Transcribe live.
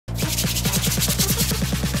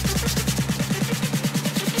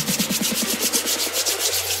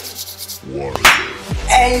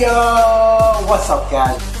Hey yo, what's up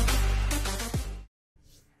guys?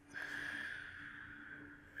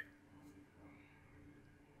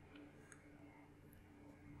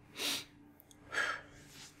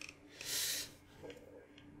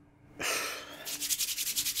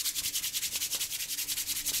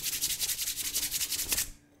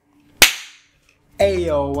 Hey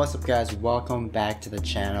yo, what's up guys? Welcome back to the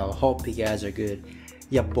channel. Hope you guys are good.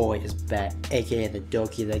 Your boy is back, aka the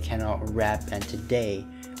Doki that cannot rap, and today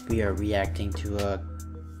we are reacting to a,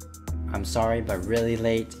 I'm sorry but really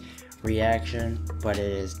late reaction, but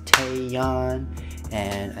it is Taeyeon,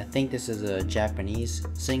 and I think this is a Japanese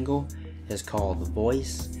single. It's called The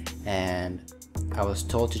Voice, and I was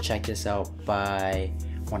told to check this out by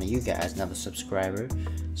one of you guys, another subscriber.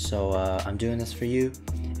 So I'm doing this for you,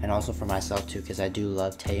 and also for myself too, because I do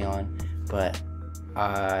love Taeyeon, but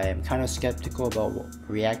I'm kind of skeptical about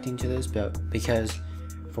reacting to this, but because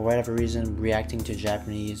for whatever reason reacting to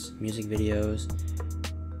Japanese music videos,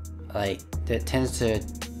 like, that tends to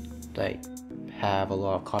like have a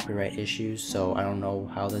lot of copyright issues, so I don't know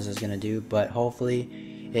how this is gonna do, but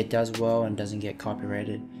hopefully it does well and doesn't get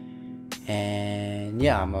copyrighted. And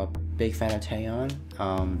yeah, I'm a big fan of Taeyeon.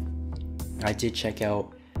 I did check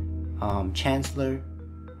out Chancellor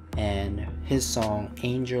and his song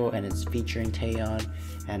Angel, and it's featuring Taeyeon,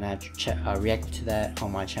 and I reacted to that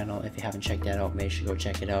on my channel. If you haven't checked that out, make sure to go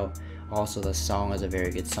check it out. Also, the song is a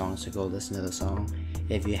very good song, so go listen to the song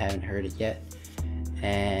if you haven't heard it yet.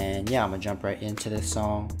 And yeah, I'm gonna jump right into this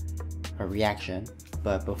song, a reaction,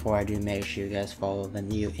 but before I do, make sure you guys follow the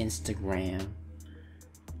new Instagram.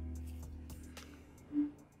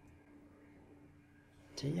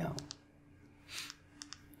 Taeyeon.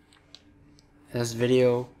 This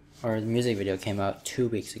video, or the music video, came out 2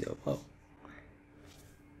 weeks ago. Whoa.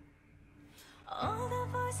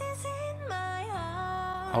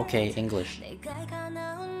 Okay, English.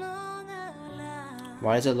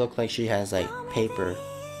 Why does it look like she has like paper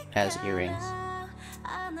as earrings?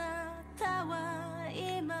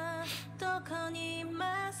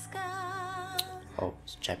 Oh,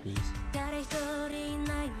 it's Japanese.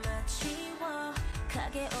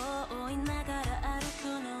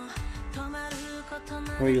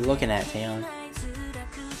 What are you looking at, Taeyeon?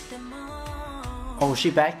 Oh, is she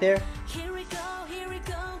back there?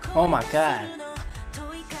 Oh my god.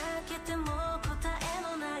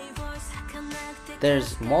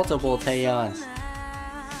 There's multiple Taeyeons.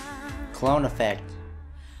 Clone effect.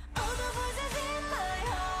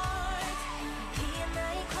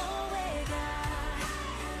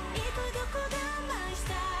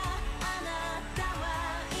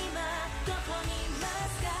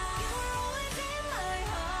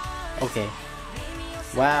 Okay.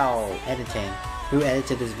 Wow, editing. Who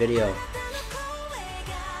edited this video?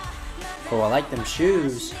 Oh, I like them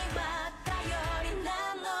shoes.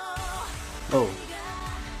 Oh.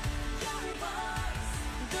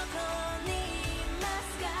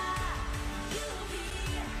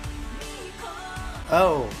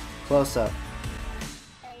 Oh, close up.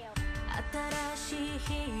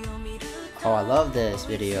 Oh, I love this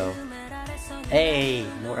video. Hey,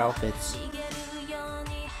 more outfits.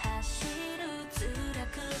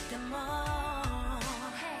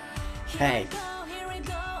 Hey.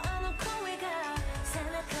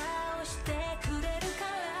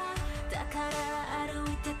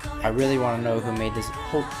 I really want to know who made this.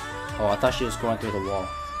 Oh, I thought she was going through the wall.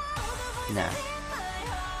 Nah.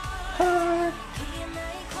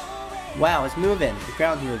 Wow, it's moving. The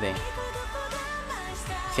ground's moving.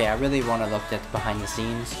 Okay, I really want to look at the behind the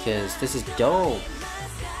scenes, because this is dope.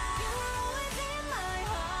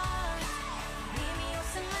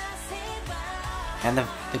 And the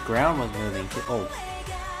ground was moving too. Oh.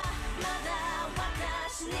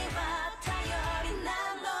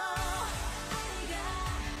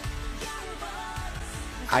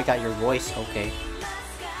 I got your voice, okay.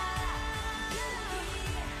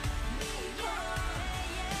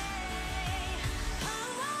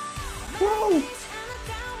 Whoa.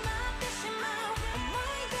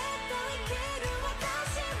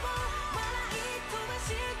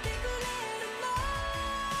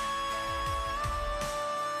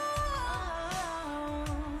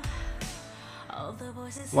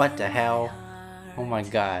 What the hell? Oh my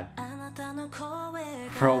god.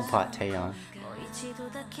 Robot Taeyeon.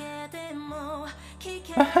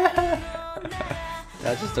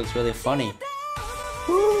 That just looks really funny.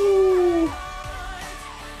 Woo!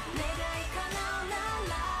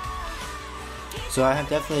 So I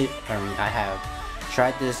have I have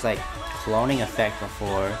tried this like cloning effect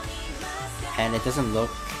before, and it doesn't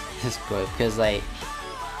look as good, because like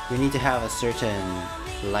you need to have a certain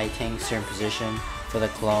lighting, certain position for the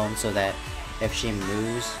clone, so that if she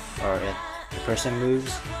moves or if the person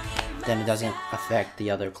moves, then it doesn't affect the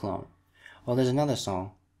other clone. Oh, there's another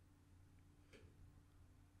song.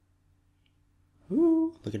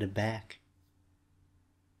 Ooh, look at the back.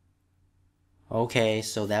 Okay,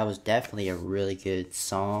 so that was definitely a really good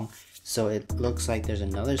song. So it looks like there's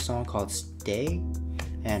another song called Stay,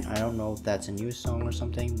 and I don't know if that's a new song or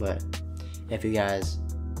something, but if you guys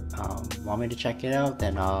want me to check it out,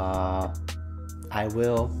 then I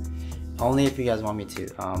will. Only if you guys want me to.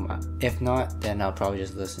 If not, then I'll probably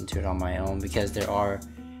just listen to it on my own, because there are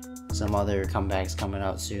some other comebacks coming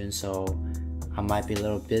out soon, so I might be a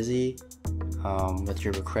little busy with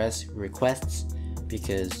your requests,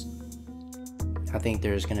 because I think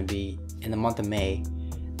there's gonna be, in the month of May,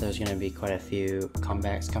 there's gonna be quite a few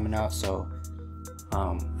comebacks coming out. So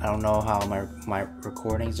I don't know how my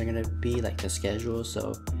recordings are gonna be, like the schedule,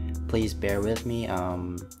 so please bear with me.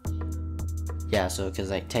 Yeah, so because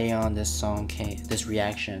like Taeyeon, this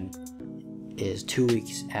reaction is 2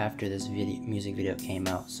 weeks after this music video came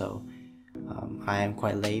out, so I am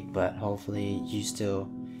quite late, but hopefully you still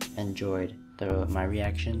enjoyed my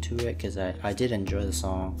reaction to it, because I did enjoy the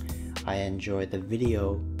song. I enjoyed the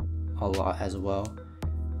video a lot as well,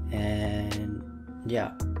 and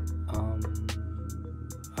yeah,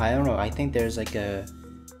 I don't know, I think there's like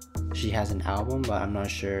she has an album, but I'm not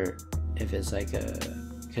sure if it's like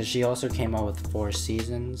because she also came out with 4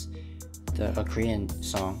 Seasons, a Korean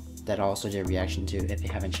song that I also did a reaction to, if you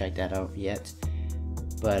haven't checked that out yet.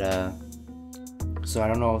 But so I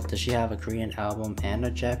don't know, does she have a Korean album and a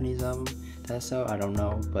Japanese album that's out? I don't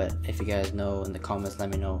know, but if you guys know in the comments, let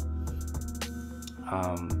me know.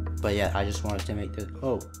 But yeah, I just wanted to make this.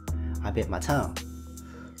 Oh, I bit my tongue.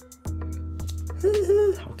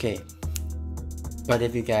 Okay, but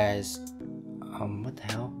if you guys what the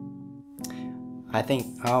hell, I think,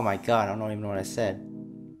 oh my god, I don't even know what I said.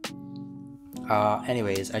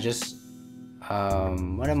 Anyways, I just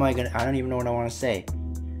what am I don't even know what I want to say.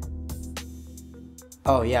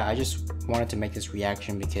 Oh yeah, I just wanted to make this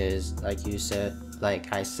reaction because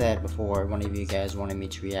like I said before, one of you guys wanted me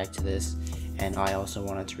to react to this, and I also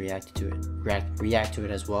wanted to react to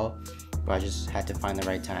it as well, but I just had to find the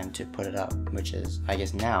right time to put it up, which is, I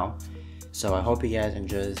guess, now. So I hope you guys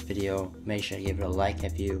enjoyed this video. Make sure to give it a like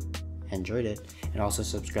if you enjoyed it, and also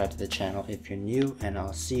subscribe to the channel if you're new, and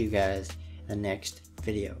I'll see you guys in the next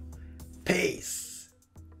video. Peace!